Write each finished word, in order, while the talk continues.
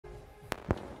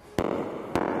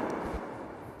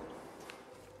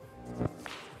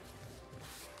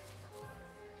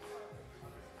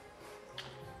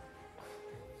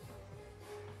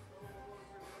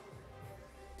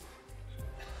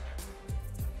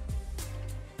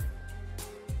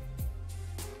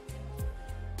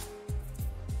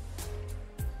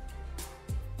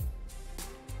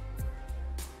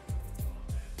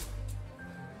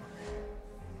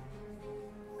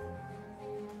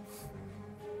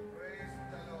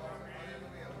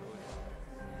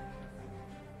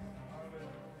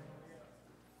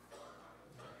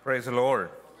Praise the Lord.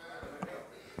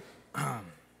 I'm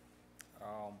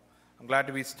glad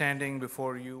to be standing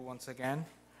before you once again.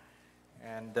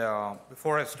 And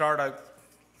before I start, I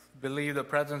believe the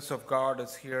presence of God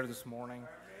is here this morning.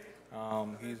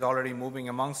 He's already moving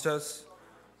amongst us.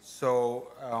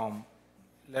 So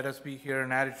let us be here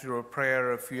in attitude of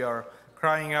prayer. If you are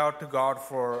crying out to God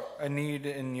for a need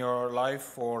in your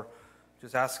life or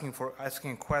just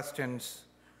asking questions,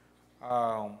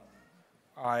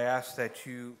 I ask that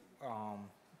you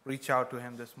reach out to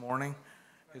Him this morning.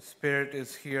 His Spirit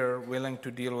is here, willing to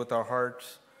deal with our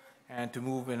hearts and to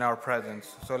move in our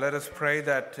presence. So let us pray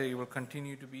that He will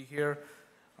continue to be here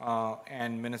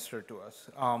and minister to us.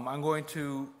 I'm going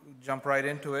to jump right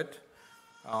into it.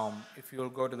 If you'll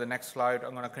go to the next slide,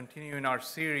 I'm going to continue in our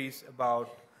series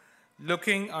about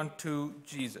looking unto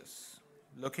Jesus.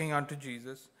 Looking unto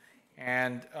Jesus.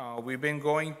 And we've been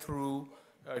going through,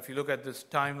 if you look at this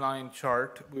timeline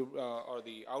chart, or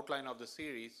the outline of the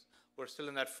series, we're still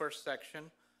in that first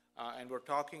section, and we're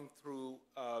talking through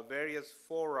various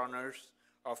forerunners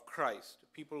of Christ,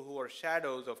 people who are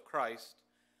shadows of Christ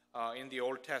in the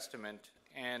Old Testament.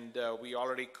 And we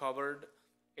already covered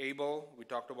Abel, we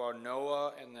talked about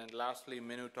Noah, and then lastly,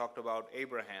 Minu talked about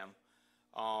Abraham.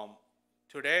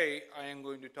 Today, I am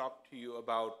going to talk to you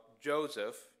about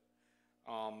Joseph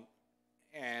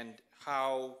and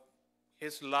how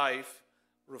his life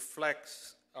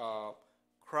reflects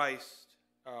Christ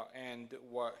and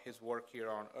his work here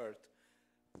on earth.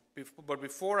 But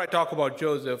before I talk about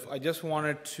Joseph, I just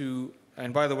wanted to,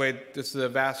 and by the way, this is a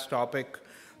vast topic,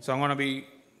 so I'm going to be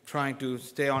trying to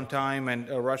stay on time and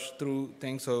rush through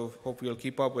things, so hope you'll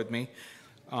keep up with me.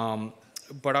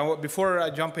 But before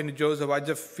I jump into Joseph, I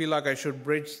just feel like I should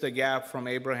bridge the gap from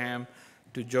Abraham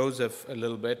to Joseph a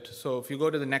little bit. So if you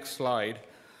go to the next slide,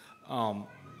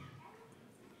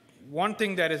 one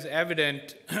thing that is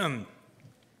evident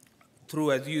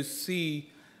through, as you see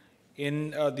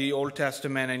in the Old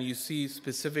Testament, and you see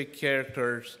specific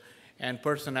characters and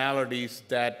personalities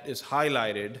that is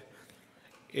highlighted,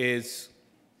 is,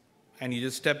 and you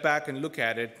just step back and look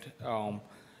at it,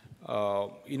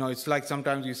 it's like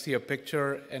sometimes you see a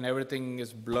picture and everything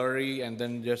is blurry and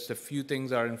then just a few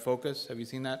things are in focus. Have you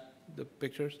seen that, the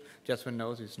pictures? Jasmine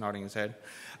knows, he's nodding his head.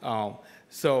 I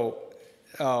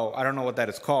don't know what that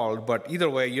is called, but either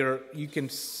way,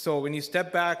 so when you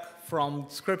step back from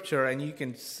Scripture and you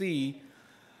can see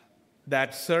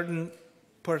that certain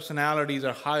personalities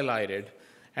are highlighted,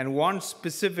 and one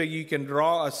specific, you can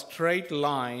draw a straight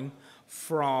line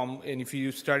from, and if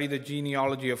you study the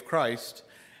genealogy of Christ,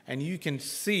 and you can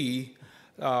see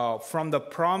from the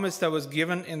promise that was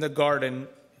given in the garden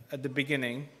at the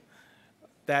beginning,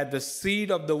 that the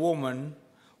seed of the woman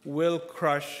will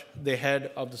crush the head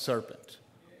of the serpent.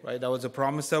 Right? That was a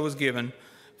promise that was given.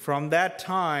 From that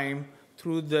time,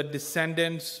 through the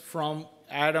descendants from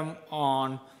Adam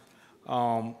on,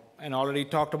 and already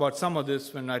talked about some of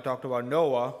this when I talked about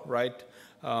Noah, right?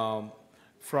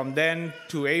 From then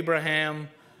to Abraham,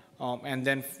 and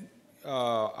then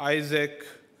Isaac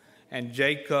and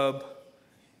Jacob,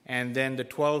 and then the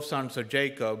 12 sons of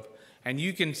Jacob. And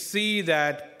you can see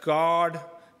that God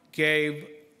gave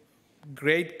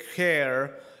great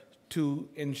care to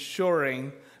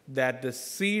ensuring that the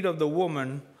seed of the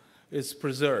woman is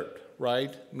preserved,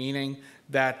 right? Meaning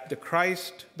that the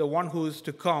Christ, the one who is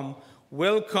to come,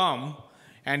 will come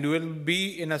and will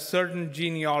be in a certain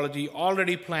genealogy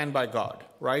already planned by God,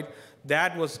 right?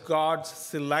 That was God's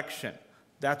selection.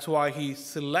 That's why He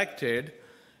selected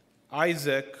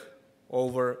Isaac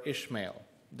over Ishmael.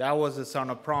 That was the son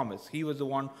of promise. He was the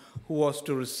one who was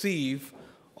to receive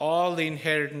all the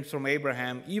inheritance from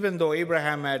Abraham, even though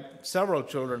Abraham had several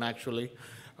children actually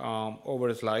over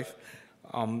his life.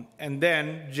 And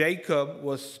then Jacob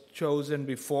was chosen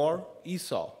before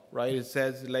Esau, right? It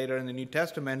says later in the New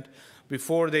Testament,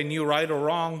 before they knew right or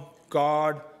wrong,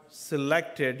 God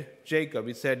selected Jacob.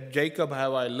 He said, Jacob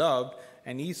have I loved,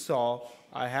 and Esau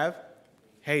I have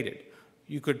hated.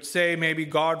 You could say maybe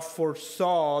God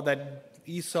foresaw that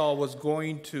Esau was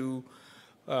going to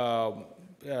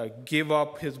give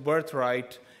up his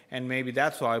birthright, and maybe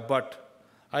that's why. But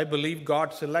I believe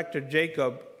God selected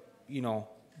Jacob,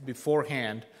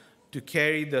 beforehand to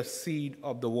carry the seed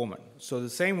of the woman. So the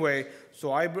same way,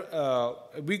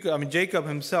 Jacob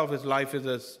himself, his life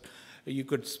is you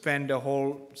could spend a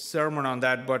whole sermon on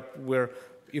that, but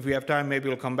if we have time, maybe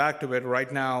we'll come back to it.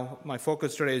 Right now, my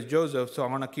focus today is Joseph, so I'm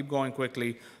going to keep going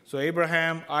quickly. So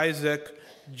Abraham, Isaac,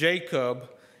 Jacob,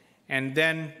 and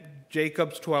then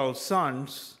Jacob's 12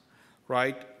 sons,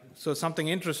 right? So something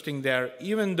interesting there.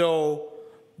 Even though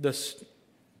the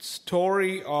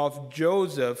story of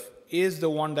Joseph is the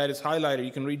one that is highlighted,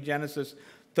 you can read Genesis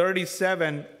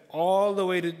 37 all the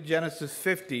way to Genesis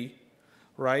 50,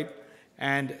 right?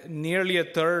 And nearly a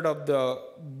third of the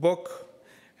book,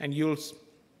 and a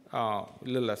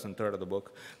little less than a third of the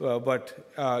book, but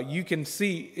you can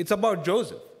see it's about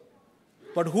Joseph.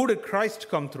 But who did Christ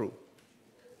come through?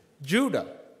 Judah,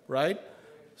 right?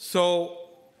 So,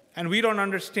 and we don't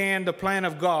understand the plan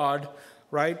of God,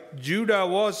 right? Judah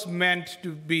was meant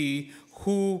to be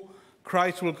who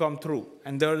Christ will come through.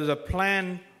 And there is a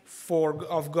plan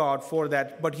of God for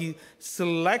that. But he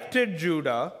selected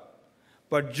Judah,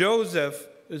 but Joseph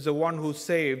is the one who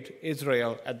saved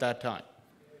Israel at that time.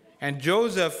 And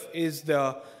Joseph is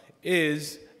the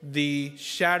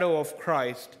shadow of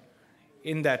Christ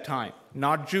in that time,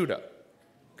 not Judah.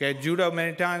 Okay, Judah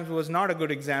many times was not a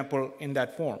good example in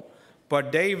that form.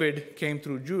 But David came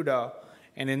through Judah,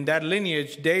 and in that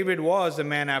lineage, David was a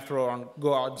man after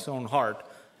God's own heart.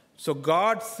 So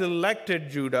God selected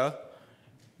Judah,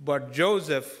 but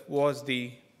Joseph was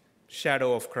the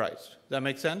shadow of Christ. Does that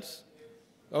make sense?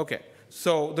 Okay.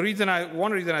 So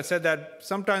one reason I said that,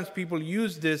 sometimes people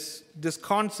use this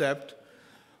concept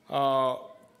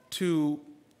to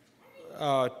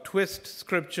twist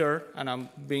Scripture, and I'm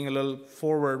being a little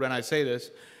forward when I say this,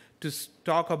 to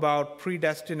talk about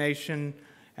predestination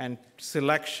and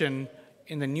selection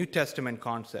in the New Testament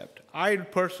concept. I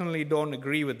personally don't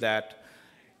agree with that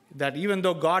even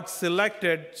though God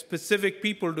selected specific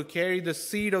people to carry the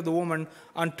seed of the woman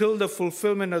until the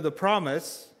fulfillment of the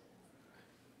promise,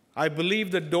 I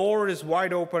believe the door is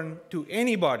wide open to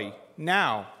anybody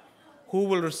now who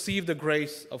will receive the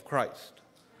grace of Christ.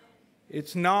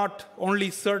 It's not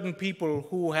only certain people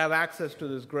who have access to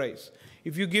this grace.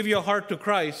 If you give your heart to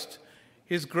Christ,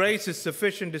 His grace is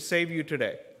sufficient to save you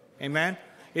today. Amen?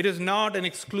 It is not an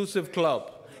exclusive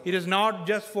club. It is not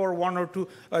just for one or two,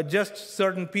 just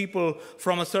certain people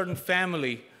from a certain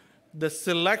family. The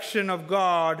selection of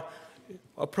God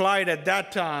applied at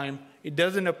that time, it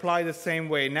doesn't apply the same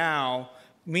way now,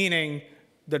 meaning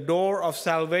the door of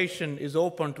salvation is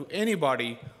open to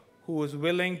anybody who is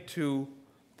willing to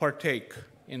partake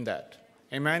in that.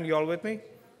 Amen? You all with me?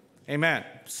 Amen.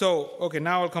 So, okay,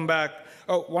 now I'll come back.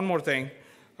 Oh, one more thing.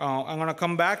 I'm going to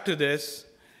come back to this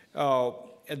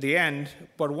at the end,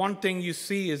 but one thing you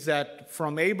see is that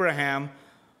from Abraham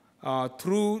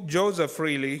through Joseph,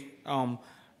 really,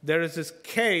 there is this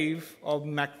cave of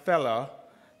Machpelah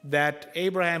that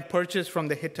Abraham purchased from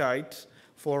the Hittites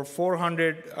for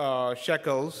 400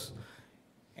 shekels,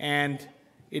 and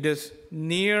it is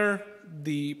near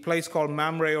the place called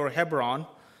Mamre or Hebron,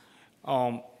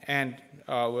 and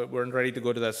we weren't ready to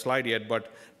go to that slide yet,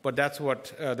 but that's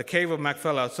what the cave of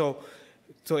Machpelah.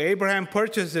 So Abraham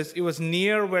purchased this. It was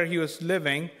near where he was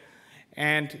living,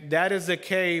 and that is the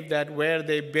cave where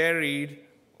they buried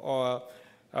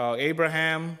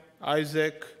Abraham,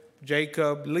 Isaac,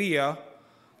 Jacob, Leah,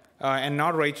 and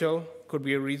not Rachel. Could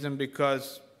be a reason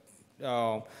because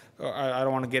I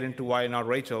don't want to get into why not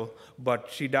Rachel, but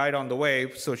she died on the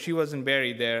way, so she wasn't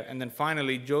buried there. And then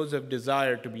finally, Joseph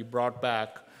desired to be brought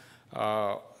back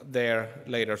there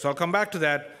later. So I'll come back to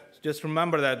that. Just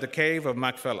remember that, the cave of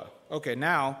Machpelah. Okay,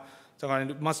 now, so I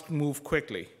must move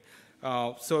quickly.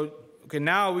 Okay,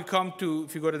 now we come to,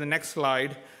 if you go to the next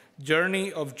slide,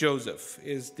 journey of Joseph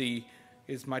is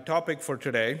my topic for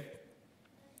today.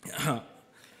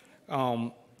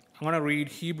 I'm going to read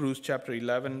Hebrews chapter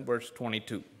 11, verse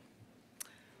 22.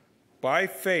 By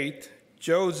faith,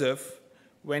 Joseph,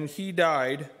 when he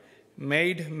died,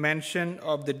 made mention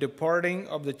of the departing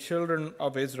of the children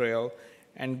of Israel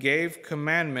and gave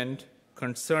commandment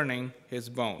concerning his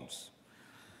bones.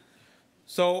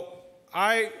 So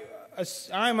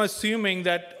I'm assuming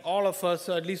that all of us,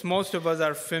 or at least most of us,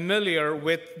 are familiar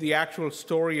with the actual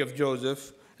story of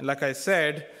Joseph. And like I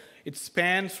said, it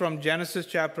spans from Genesis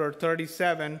chapter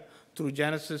 37 through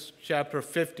Genesis chapter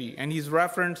 50. And he's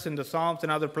referenced in the Psalms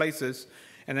and other places,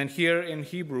 and then here in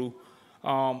Hebrew.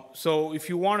 So if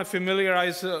you want to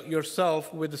familiarize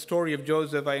yourself with the story of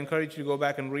Joseph, I encourage you to go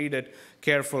back and read it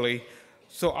carefully.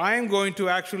 So I am going to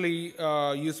actually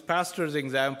use Pastor's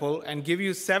example and give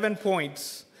you 7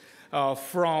 points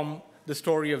from the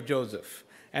story of Joseph,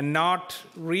 and not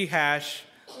rehash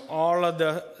all of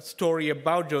the story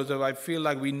about Joseph. I feel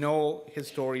like we know his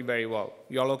story very well.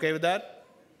 You all okay with that?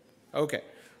 Okay.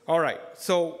 All right.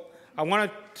 So I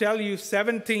want to tell you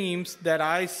 7 themes that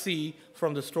I see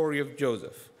from the story of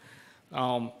Joseph,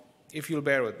 if you'll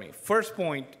bear with me. First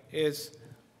point is,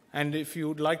 and if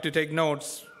you'd like to take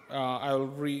notes, I'll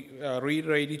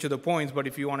reiterate each of the points, but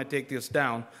if you want to take this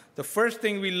down, the first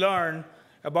thing we learn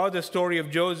about the story of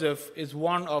Joseph is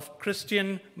one of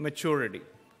Christian maturity.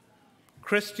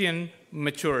 Christian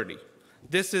maturity.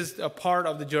 This is a part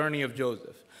of the journey of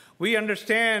Joseph. We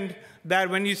understand that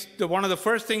one of the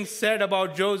first things said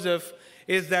about Joseph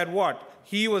is that what?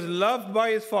 He was loved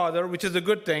by his father, which is a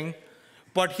good thing,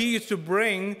 but he used to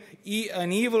bring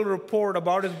an evil report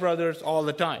about his brothers all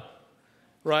the time,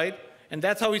 right? And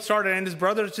that's how he started, and his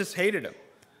brothers just hated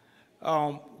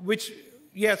him. Which,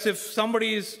 yes, if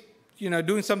somebody is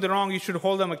doing something wrong, you should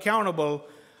hold them accountable.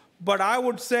 But I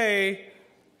would say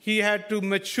he had to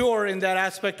mature in that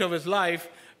aspect of his life,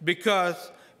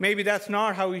 because maybe that's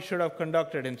not how he should have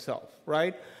conducted himself,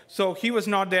 right? So he was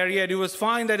not there yet. It was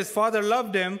fine that his father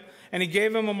loved him, and he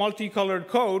gave him a multicolored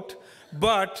coat,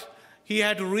 but he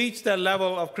had to reach that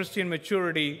level of Christian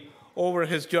maturity over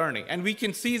his journey. And we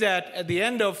can see that at the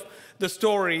end of the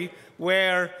story,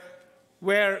 where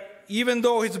even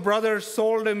though his brothers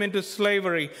sold him into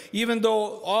slavery, even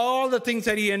though all the things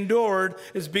that he endured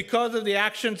is because of the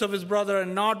actions of his brother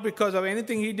and not because of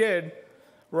anything he did,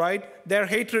 right? Their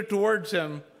hatred towards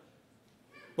him.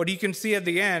 But you can see at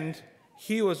the end,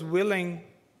 he was willing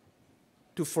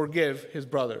to forgive his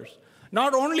brothers.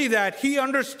 Not only that, he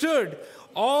understood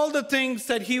all the things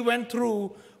that he went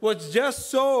through was just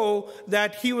so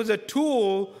that he was a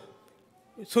tool,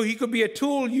 so he could be a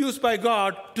tool used by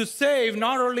God to save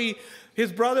not only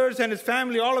his brothers and his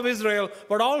family, all of Israel,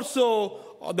 but also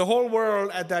the whole world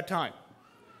at that time.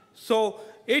 So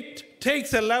it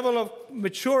takes a level of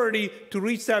maturity to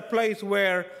reach that place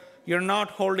where you're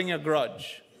not holding a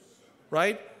grudge,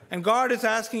 right? And God is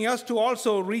asking us to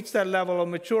also reach that level of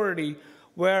maturity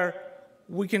where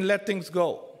we can let things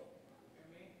go.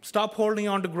 Stop holding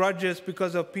on to grudges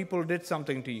because of people did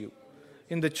something to you.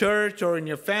 In the church or in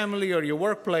your family or your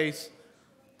workplace,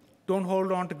 don't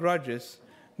hold on to grudges.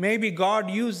 Maybe God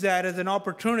used that as an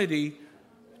opportunity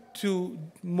to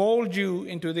mold you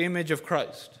into the image of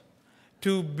Christ,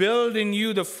 to build in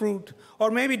you the fruit,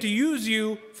 or maybe to use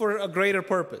you for a greater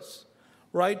purpose,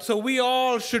 right? So we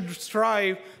all should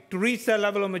strive to reach that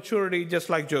level of maturity just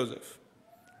like Joseph.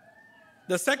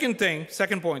 The second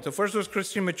point, so first was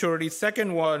Christian maturity.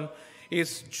 Second one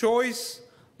is choice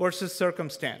versus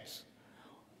circumstance.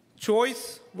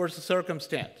 Choice versus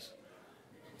circumstance.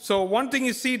 So one thing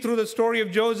you see through the story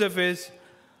of Joseph is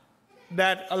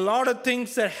that a lot of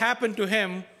things that happened to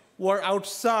him were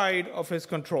outside of his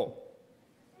control,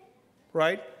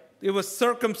 right? It was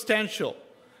circumstantial,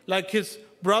 like his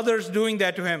brothers doing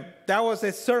that to him. That was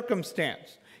a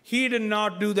circumstance. He did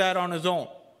not do that on his own.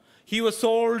 He was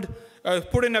sold,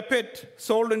 put in a pit,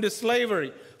 sold into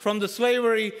slavery. From the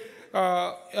slavery,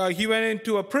 he went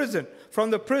into a prison. From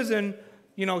the prison,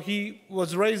 he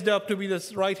was raised up to be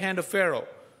the right hand of Pharaoh.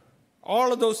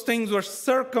 All of those things were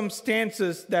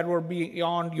circumstances that were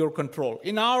beyond your control.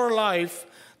 In our life,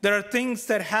 there are things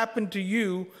that happen to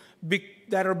you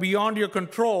that are beyond your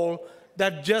control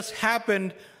that just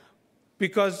happened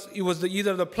because it was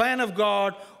either the plan of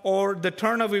God or the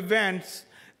turn of events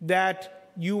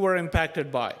that you were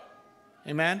impacted by.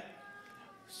 Amen?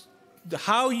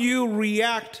 How you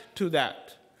react to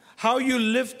that, how you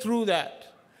live through that,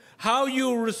 how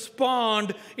you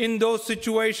respond in those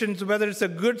situations, whether it's a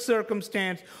good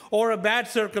circumstance or a bad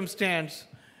circumstance,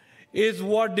 is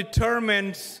what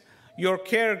determines your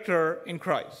character in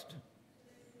Christ.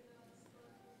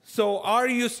 So are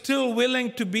you still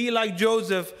willing to be like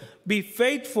Joseph, be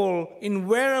faithful in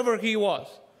wherever he was?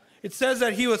 It says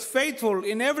that he was faithful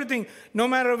in everything, no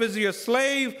matter if he was a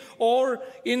slave or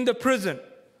in the prison.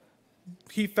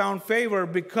 He found favor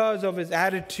because of his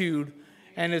attitude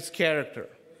and his character.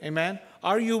 Amen?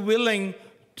 Are you willing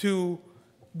to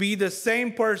be the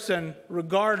same person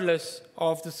regardless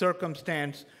of the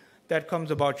circumstance that comes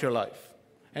about your life?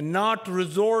 And not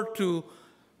resort to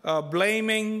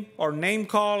blaming or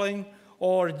name-calling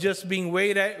or just being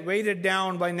weighted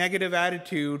down by negative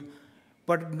attitude,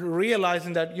 but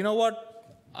realizing that, you know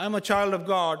what? I'm a child of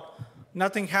God.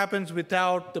 Nothing happens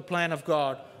without the plan of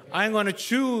God. I'm going to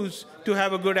choose to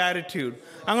have a good attitude.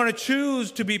 I'm going to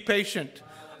choose to be patient.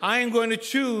 I am going to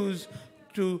choose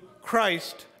to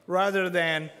Christ rather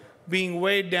than being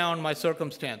weighed down by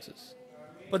circumstances.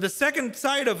 But the second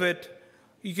side of it,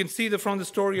 you can see that from the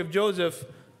story of Joseph,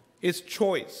 is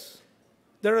choice.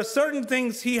 There are certain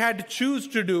things he had to choose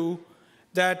to do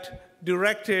that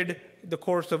directed the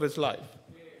course of his life.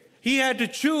 He had to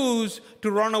choose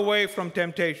to run away from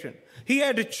temptation. He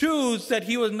had to choose that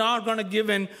he was not going to give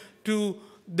in to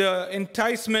the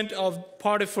enticement of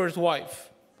Potiphar's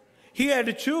wife. He had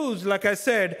to choose, like I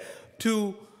said,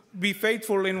 to be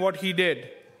faithful in what he did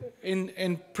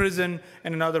in prison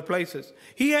and in other places.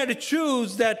 He had to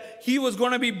choose that he was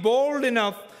going to be bold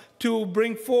enough to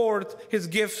bring forth his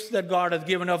gifts that God has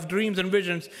given of dreams and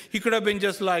visions. He could have been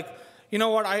just like, you know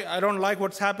what, I don't like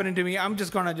what's happening to me. I'm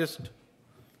just going to just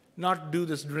not do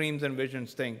this dreams and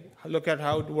visions thing. Look at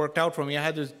how it worked out for me. I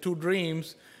had these 2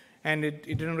 dreams, and it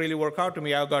didn't really work out to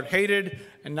me. I got hated,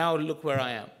 and now look where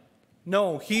I am.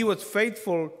 No, he was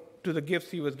faithful to the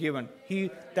gifts he was given.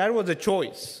 That was a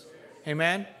choice.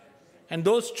 Amen? And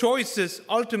those choices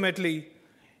ultimately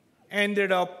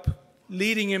ended up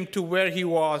leading him to where he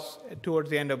was towards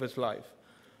the end of his life.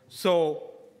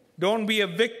 So don't be a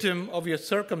victim of your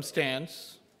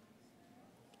circumstance,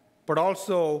 but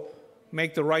also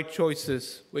make the right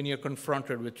choices when you're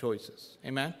confronted with choices.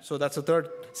 Amen? So that's the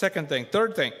second thing.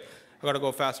 Third thing, I've got to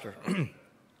go faster.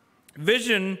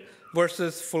 Vision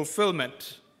versus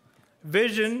fulfillment.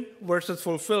 Vision versus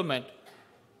fulfillment.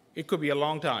 It could be a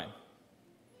long time.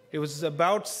 He was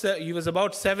about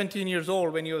 17 years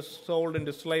old when he was sold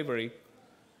into slavery.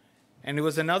 And it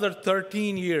was another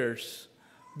 13 years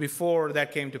before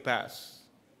that came to pass,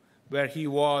 where he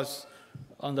was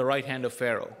on the right hand of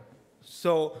Pharaoh.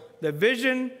 So the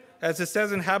vision, as it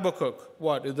says in Habakkuk,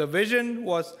 what? The vision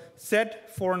was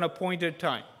set for an appointed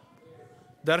time.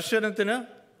 Darshanatinu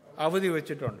avadhi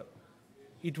vechittundu.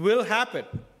 It will happen.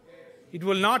 It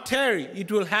will not tarry.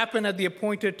 It will happen at the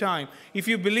appointed time. If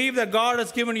you believe that God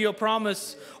has given you a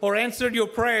promise or answered your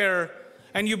prayer,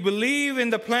 and you believe in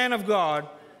the plan of God,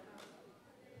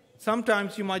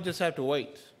 sometimes you might just have to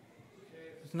wait.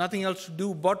 There's nothing else to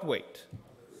do but wait,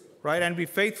 right? And be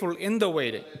faithful in the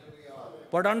waiting.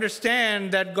 But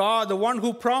understand that God, the one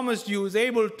who promised you, is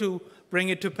able to bring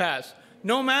it to pass.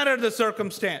 No matter the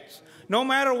circumstance, no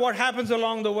matter what happens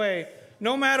along the way,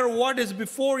 no matter what is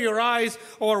before your eyes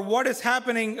or what is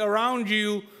happening around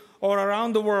you or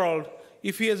around the world,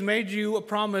 if he has made you a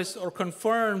promise or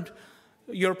confirmed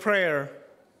your prayer,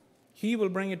 he will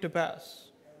bring it to pass.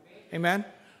 Amen?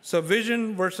 So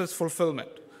vision versus fulfillment.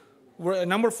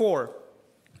 Number 4,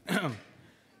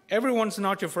 everyone's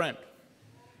not your friend.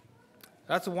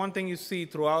 That's the one thing you see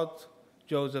throughout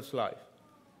Joseph's life.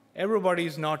 Everybody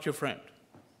is not your friend.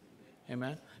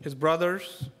 Amen? His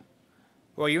brothers,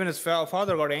 well, even his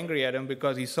father got angry at him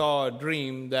because he saw a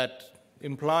dream that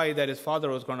implied that his father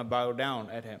was going to bow down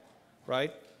at him,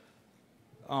 right?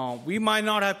 We might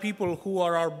not have people who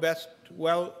are our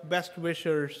best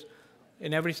wishers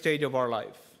in every stage of our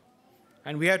life.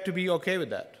 And we have to be okay with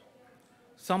that.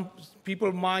 Some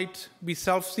people might be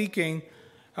self-seeking.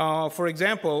 For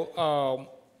example,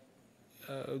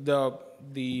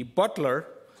 the butler,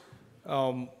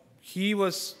 he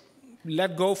was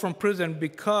let go from prison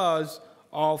because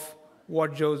of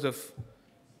what Joseph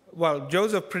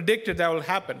predicted that will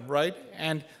happen, right?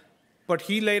 But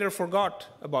he later forgot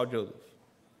about Joseph.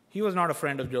 He was not a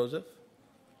friend of Joseph.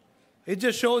 It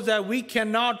just shows that we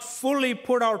cannot fully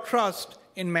put our trust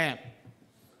in man.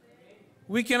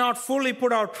 We cannot fully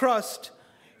put our trust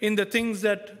in the things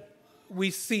that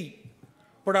we see.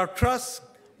 But our trust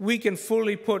we can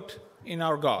fully put in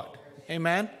our God.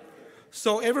 Amen?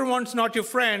 So everyone's not your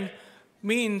friend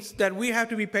means that we have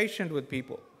to be patient with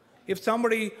people. If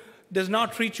somebody does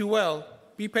not treat you well,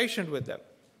 be patient with them.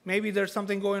 Maybe there's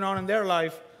something going on in their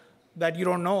life that you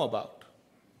don't know about,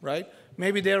 right?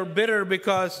 Maybe they're bitter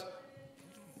because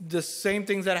the same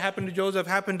things that happened to Joseph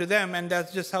happened to them, and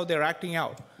that's just how they're acting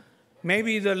out.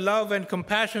 Maybe the love and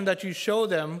compassion that you show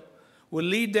them will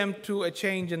lead them to a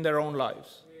change in their own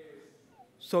lives.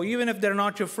 So even if they're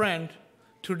not your friend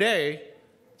today,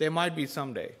 they might be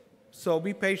someday. So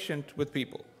be patient with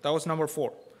people. That was number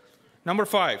 4. Number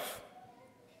 5,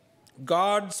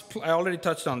 I already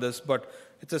touched on this, but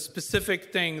it's a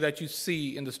specific thing that you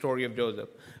see in the story of Joseph.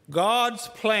 God's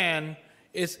plan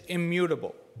is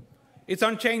immutable. It's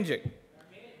unchanging.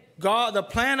 The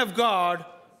plan of God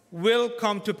will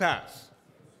come to pass.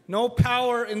 No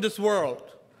power in this world,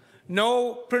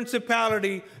 no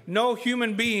principality, no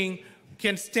human being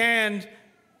can stand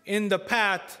in the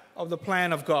path of the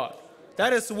plan of God.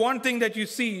 That is one thing that you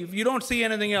see. If you don't see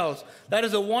anything else, that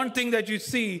is the one thing that you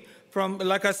see from,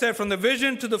 like I said, from the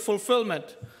vision to the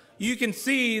fulfillment. You can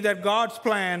see that God's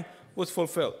plan was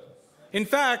fulfilled. In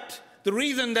fact, the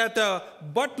reason that the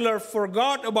butler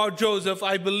forgot about Joseph,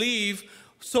 I believe,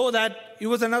 so that it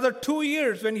was another 2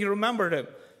 years when he remembered him.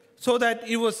 So that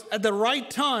it was at the right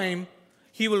time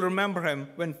he will remember him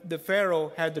when the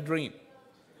Pharaoh had the dream.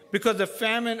 Because the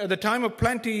famine, the time of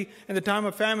plenty and the time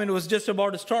of famine was just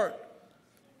about to start.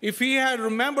 If he had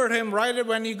remembered him right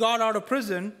when he got out of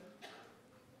prison,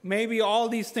 maybe all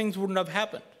these things wouldn't have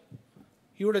happened.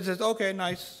 He would have said, okay,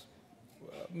 nice.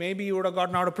 Maybe he would have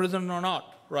gotten out of prison or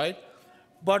not, right?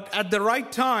 But at the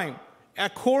right time,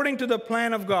 according to the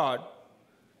plan of God,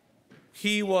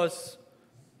 he was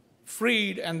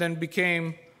freed and then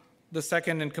became the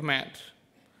second in command.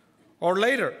 Or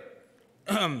later,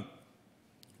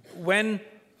 when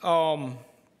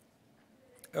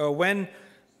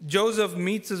Joseph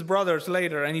meets his brothers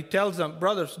later and he tells them,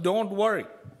 brothers, don't worry.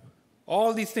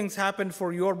 All these things happened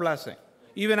for your blessing.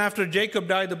 Even after Jacob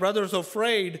died, the brothers were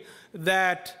afraid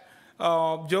that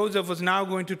Joseph was now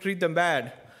going to treat them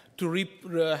bad,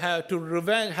 have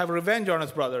revenge on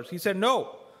his brothers. He said,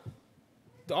 no,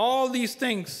 all these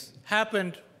things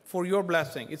happened for your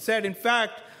blessing. It said, in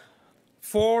fact,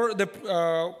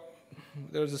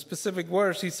 there's a specific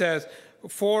verse, he says,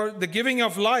 for the giving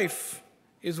of life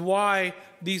is why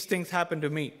these things happen to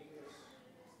me,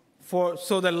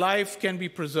 so that life can be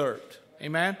preserved.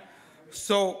 Amen?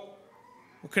 So,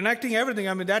 connecting everything,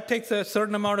 I mean, that takes a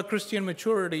certain amount of Christian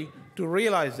maturity to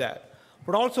realize that.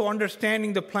 But also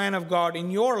understanding the plan of God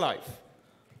in your life.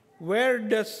 Where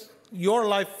does your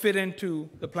life fit into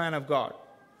the plan of God?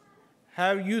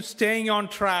 Have you staying on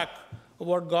track of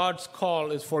what God's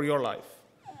call is for your life?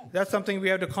 That's something we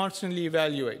have to constantly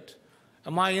evaluate.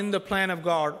 Am I in the plan of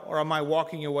God, or am I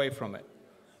walking away from it?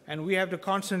 And we have to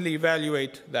constantly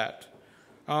evaluate that.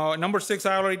 Number 6,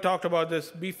 I already talked about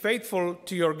this. Be faithful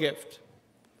to your gift.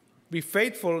 Be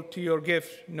faithful to your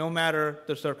gift no matter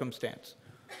the circumstance.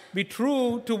 Be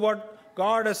true to what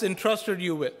God has entrusted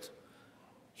you with.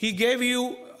 He gave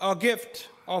you a gift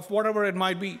of whatever it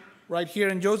might be. Right here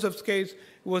in Joseph's case, it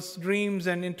was dreams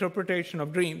and interpretation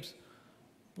of dreams.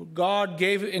 God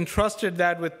entrusted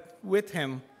that with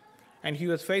him, and he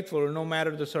was faithful no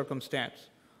matter the circumstance.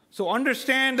 So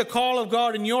understand the call of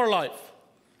God in your life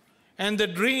and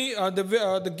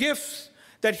the gifts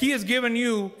that he has given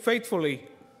you faithfully,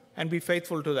 and be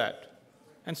faithful to that.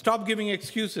 And stop giving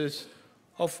excuses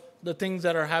of the things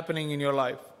that are happening in your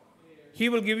life. He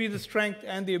will give you the strength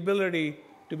and the ability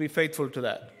to be faithful to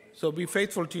that. So be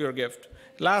faithful to your gift.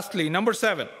 Lastly, number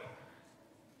 7,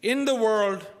 in the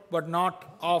world, but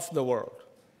not of the world.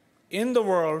 In the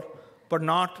world, but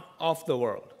not of the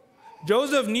world.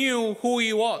 Joseph knew who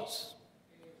he was.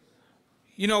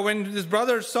 You know, when his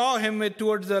brothers saw him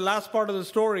towards the last part of the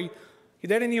story, they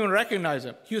didn't even recognize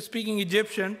him. He was speaking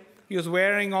Egyptian. He was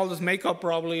wearing all this makeup,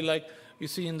 probably like you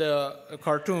see in the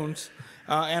cartoons,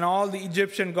 and all the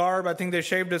Egyptian garb. I think they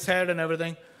shaved his head and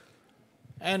everything.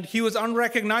 And he was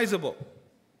unrecognizable.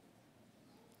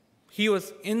 He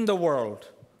was in the world,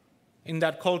 in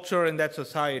that culture, in that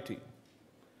society.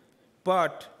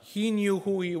 But he knew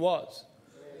who he was,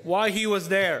 why he was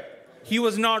there. He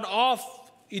was not of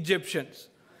Egyptians.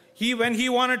 When he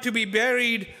wanted to be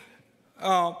buried,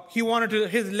 he wanted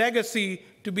his legacy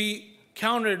to be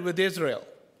counted with Israel.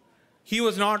 He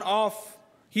was not of.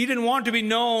 He didn't want to be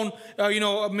known,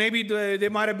 maybe they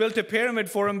might have built a pyramid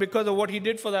for him because of what he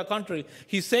did for that country.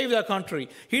 He saved that country.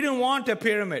 He didn't want a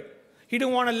pyramid. He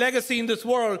didn't want a legacy in this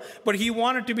world, but he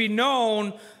wanted to be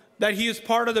known that he is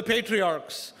part of the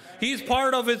patriarchs. He is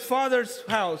part of his father's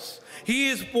house. He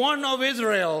is one of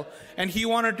Israel, and he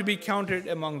wanted to be counted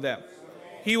among them.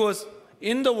 He was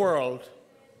in the world,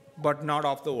 but not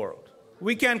of the world.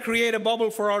 We can't create a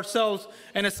bubble for ourselves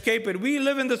and escape it. We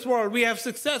live in this world. We have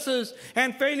successes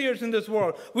and failures in this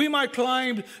world. We might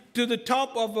climb to the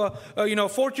top of a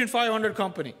Fortune 500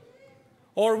 company.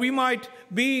 Or we might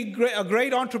be a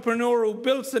great entrepreneur who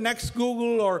builds the next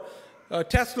Google or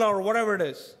Tesla or whatever it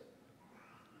is.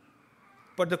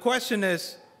 But the question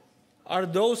is, are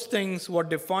those things what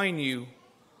define you?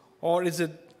 Or is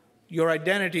it your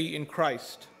identity in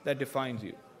Christ that defines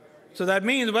you? So that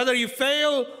means whether you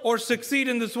fail or succeed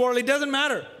in this world, it doesn't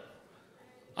matter.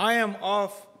 I am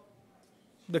of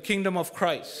the kingdom of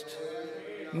Christ,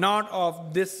 not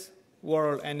of this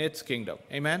world and its kingdom.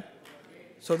 Amen?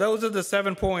 So those are the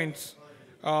 7 points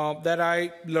that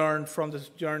I learned from this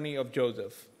journey of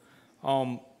Joseph. So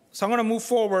I'm going to move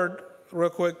forward real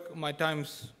quick. My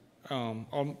time's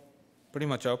pretty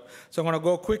much up. So I'm going to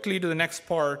go quickly to the next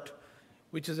part,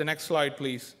 which is the next slide,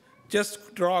 please.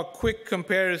 Just draw a quick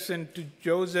comparison to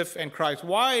Joseph and Christ.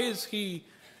 Why is he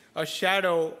a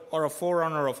shadow or a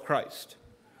forerunner of Christ?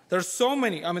 There's so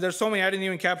many. I didn't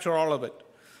even capture all of it.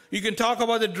 You can talk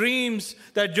about the dreams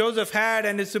that Joseph had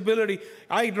and his ability.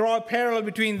 I draw a parallel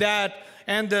between that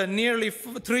and the nearly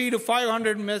 300 to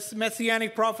 500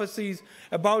 messianic prophecies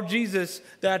about Jesus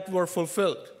that were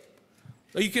fulfilled.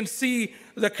 You can see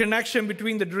the connection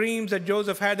between the dreams that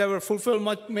Joseph had that were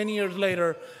fulfilled many years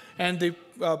later and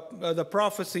the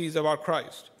prophecies about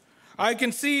Christ. I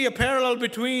can see a parallel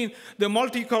between the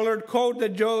multicolored coat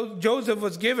that Joseph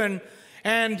was given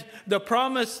and the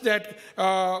promise that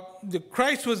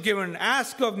Christ was given,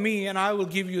 ask of me and I will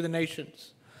give you the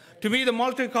nations. To me, the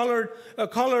multicolored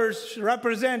colors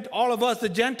represent all of us, the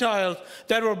Gentiles,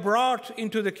 that were brought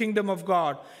into the kingdom of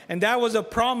God. And that was a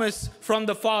promise from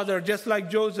the Father, just like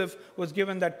Joseph was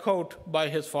given that coat by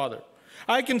his father.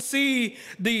 I can see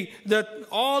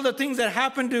all the things that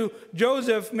happened to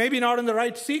Joseph, maybe not in the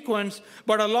right sequence,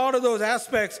 but a lot of those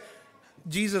aspects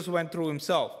Jesus went through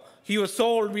himself. He was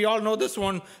sold, we all know this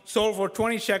one, sold for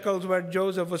 20 shekels, where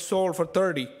Joseph was sold for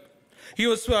 30.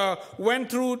 He went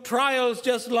through trials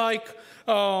just like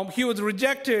he was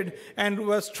rejected, and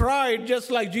was tried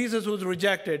just like Jesus was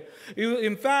rejected.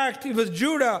 In fact, it was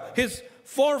Judah, his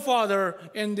forefather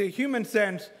in the human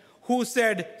sense, who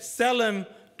said, sell him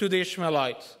to the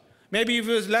Ishmaelites. Maybe if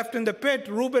he was left in the pit,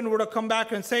 Reuben would have come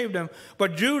back and saved him.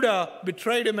 But Judah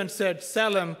betrayed him and said,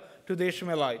 sell him to the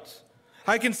Ishmaelites.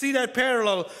 I can see that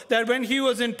parallel, that when he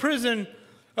was in prison,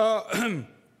 it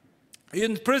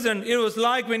was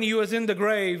like when he was in the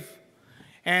grave,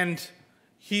 and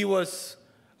he was,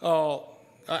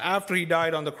 after he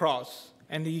died on the cross,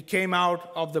 and he came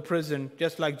out of the prison,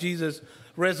 just like Jesus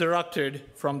resurrected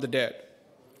from the dead.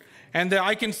 And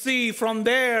I can see from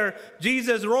there,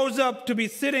 Jesus rose up to be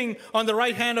sitting on the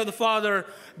right hand of the Father,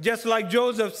 just like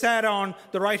Joseph sat on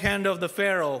the right hand of the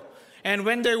Pharaoh. And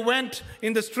when they went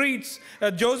in the streets,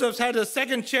 Joseph had a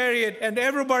second chariot, and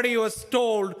everybody was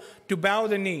told to bow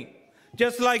the knee.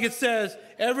 Just like it says,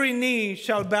 every knee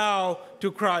shall bow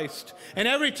to Christ, and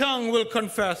every tongue will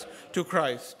confess to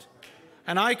Christ.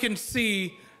 And I can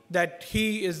see that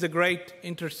he is the great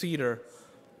interceder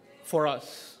for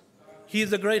us. He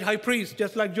is the great high priest,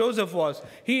 just like Joseph was.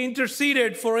 He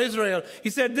interceded for Israel. He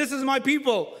said, this is my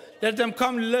people. Let them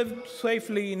come live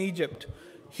safely in Egypt.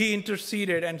 He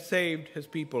interceded and saved his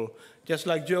people, just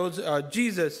like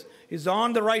Jesus is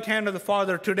on the right hand of the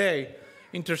Father today,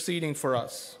 interceding for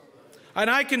us. And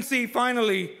I can see,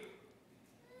 finally,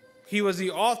 he was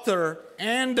the author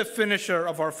and the finisher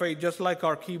of our faith, just like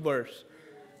our key verse.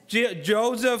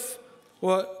 Joseph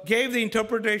gave the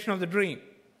interpretation of the dream.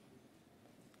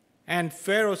 And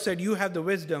Pharaoh said, you have the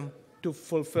wisdom to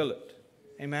fulfill it.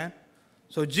 Amen?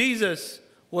 So Jesus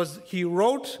he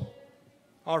wrote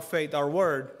our faith, our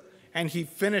word, and he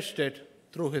finished it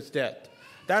through his death.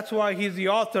 That's why he's the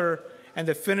author and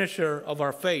the finisher of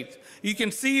our faith. You can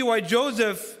see why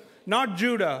Joseph, not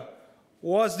Judah,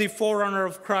 was the forerunner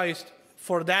of Christ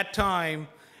for that time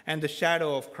and the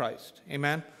shadow of Christ.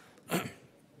 Amen?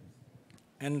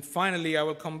 And finally, I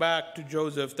will come back to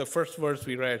Joseph, the first verse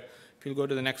we read. If you'll go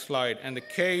to the next slide. And the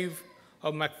cave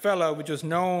of Machpelah, which was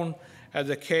known as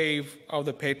the cave of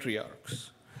the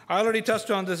patriarchs. I already touched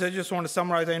on this. I just want to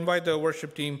summarize. I invite the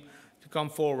worship team to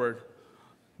come forward.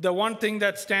 The one thing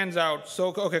that stands out.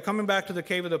 So, coming back to the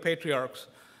cave of the patriarchs.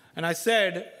 And I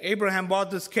said, Abraham bought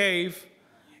this cave,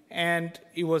 and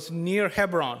it was near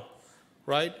Hebron,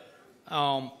 right?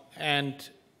 And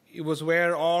it was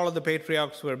where all of the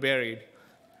patriarchs were buried.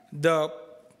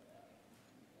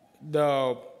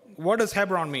 What does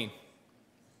Hebron mean?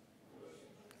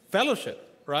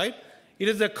 Fellowship, right? It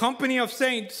is a company of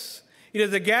saints. It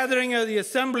is a gathering of the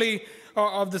assembly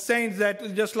of the saints,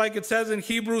 that just like it says in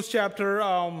Hebrews chapter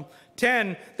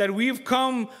 10, that we've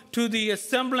come to the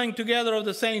assembling together of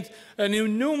the saints, an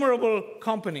innumerable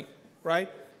company, right?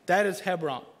 That is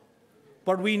Hebron.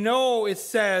 But we know it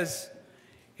says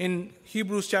in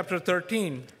Hebrews chapter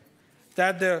 13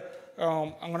 that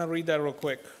I'm going to read that real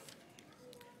quick.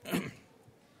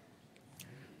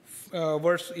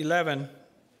 Verse 11,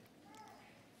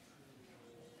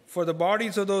 for the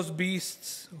bodies of those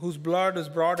beasts whose blood is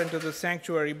brought into the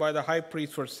sanctuary by the high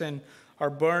priest for sin are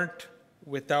burnt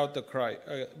outside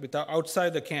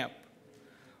the camp.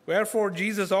 Wherefore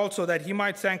Jesus also, that he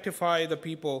might sanctify the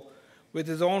people with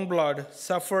his own blood,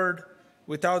 suffered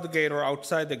without the gate or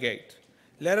outside the gate.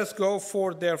 Let us go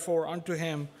forth therefore unto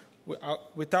him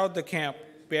without the camp,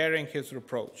 bearing his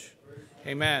reproach.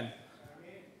 Amen.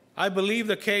 I believe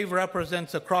the cave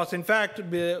represents a cross. In fact,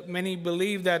 many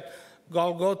believe that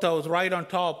Golgotha was right on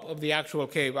top of the actual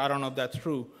cave. I don't know if that's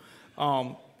true.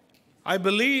 I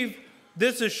believe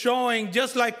this is showing,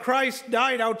 just like Christ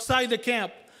died outside the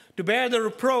camp to bear the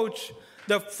reproach,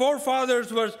 the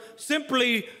forefathers were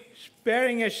simply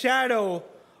bearing a shadow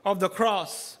of the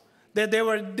cross, that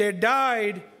they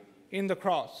died in the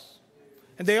cross.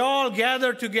 And they all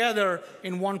gathered together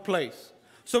in one place.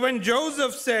 So when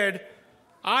Joseph said,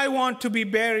 I want to be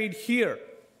buried here,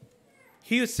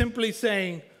 he was simply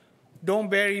saying, don't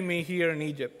bury me here in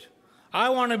Egypt. I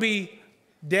want to be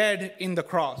dead in the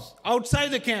cross,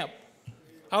 outside the camp,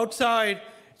 outside,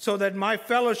 so that my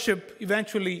fellowship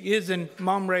eventually is in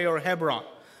Mamre or Hebron.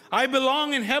 I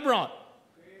belong in Hebron.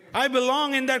 I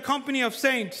belong in that company of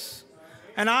saints,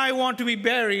 and I want to be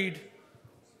buried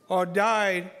or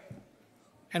died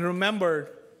and remembered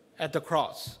at the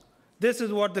cross. This is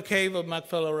what the cave of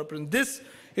Machpelah represents. This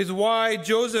is why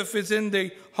Joseph is in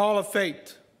the hall of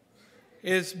faith,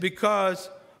 is because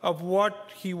of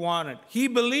what he wanted. He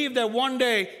believed that one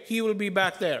day he will be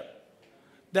back there.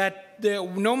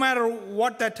 No matter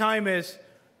what that time is,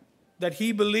 that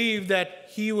he believed that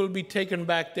he will be taken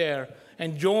back there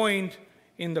and joined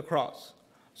in the cross.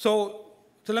 So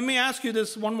let me ask you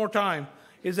this one more time,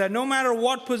 is that no matter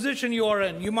what position you are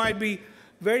in, you might be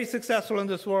very successful in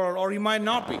this world or you might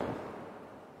not be.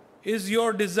 Is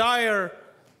your desire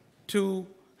to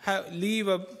leave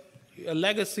a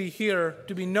legacy here,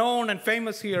 to be known and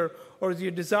famous here, or is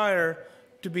your desire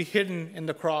to be hidden in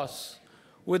the cross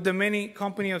with the many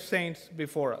company of saints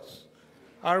before us?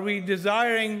 Are we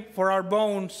desiring for our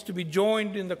bones to be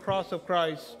joined in the cross of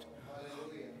Christ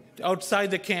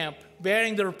outside the camp,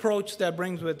 bearing the reproach that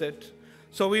brings with it,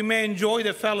 so we may enjoy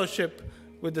the fellowship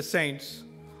with the saints?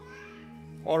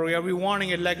 Or are we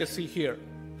wanting a legacy here?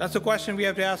 That's a question we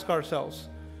have to ask ourselves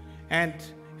and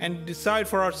decide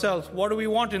for ourselves, what do we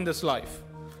want in this life?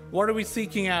 What are we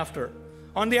seeking after?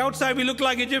 On the outside, we look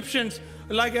like Egyptians,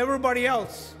 like everybody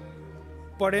else.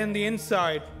 But in the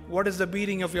inside, what does the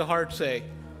beating of your heart say?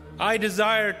 I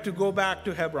desire to go back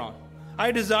to Hebron.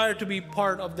 I desire to be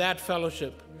part of that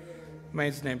fellowship. May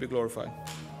His name be glorified.